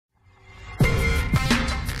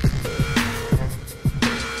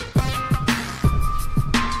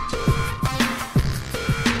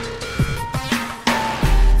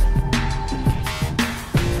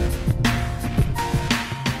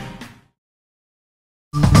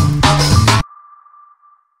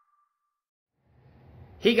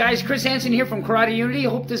Hey guys, Chris Hansen here from Karate Unity. I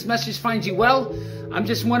hope this message finds you well. I'm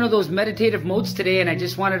just one of those meditative modes today, and I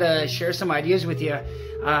just wanted to share some ideas with you.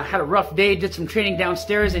 Had a rough day, did some training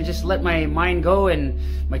downstairs, and just let my mind go and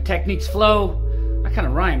my techniques flow. I kind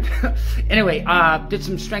of rhymed. Anyway, did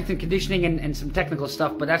some strength and conditioning and some technical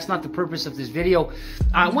stuff, but that's not the purpose of this video.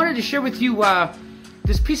 I wanted to share with you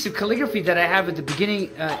this piece of calligraphy that I have at the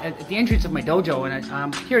beginning, at the entrance of my dojo,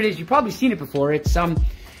 and here it is. You've probably seen it before. It's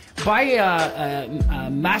by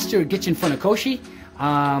Master Gichin Funakoshi.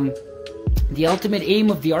 The ultimate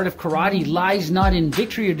aim of the art of karate lies not in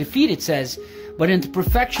victory or defeat, it says, but in the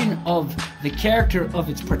perfection of the character of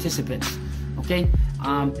its participants. Okay,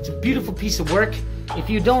 it's a beautiful piece of work.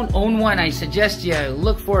 If you don't own one, I suggest you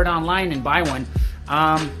look for it online and buy one.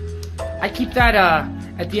 I keep that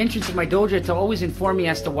at the entrance of my dojo to always inform me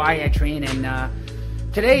as to why I train. And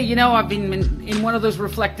today, you know, I've been in one of those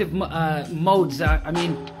reflective modes. I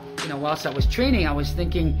mean, you know, whilst I was training, I was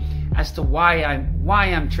thinking as to why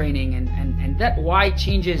I'm training, and that why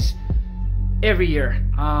changes every year.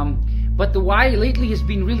 But the why lately has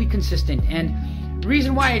been really consistent, and the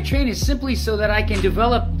reason why I train is simply so that I can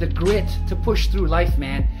develop the grit to push through life,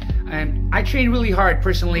 man. And I train really hard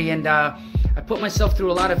personally, and I put myself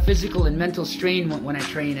through a lot of physical and mental strain when I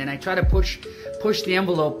train, and I try to push the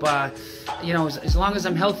envelope. You know, as long as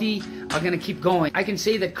I'm healthy, I'm gonna keep going. I can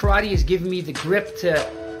say that karate has given me the grip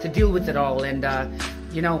to deal with it all, and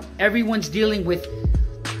you know, everyone's dealing with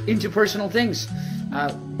interpersonal things,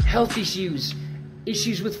 health issues,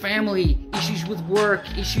 issues with family, issues with work,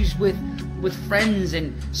 issues with friends,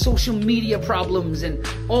 and social media problems, and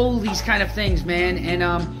all these kind of things, man. And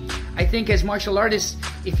I think as martial artists,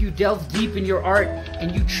 if you delve deep in your art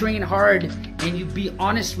and you train hard and you be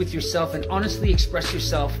honest with yourself and honestly express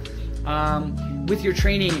yourself with your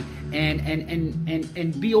training,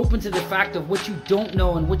 and be open to the fact of what you don't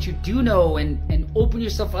know and what you do know, and open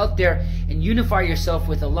yourself out there and unify yourself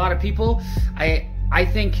with a lot of people, I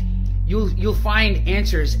think you'll find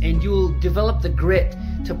answers, and you'll develop the grit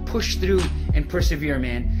to push through and persevere,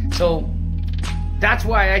 man. So that's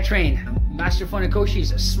why I train. Master Funakoshi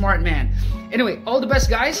is a smart man. Anyway, all the best,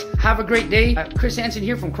 guys. Have a great day. Chris Hansen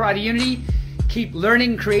here from Karate Unity. Keep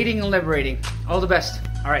learning, creating, and liberating. All the best.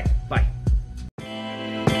 All right, bye.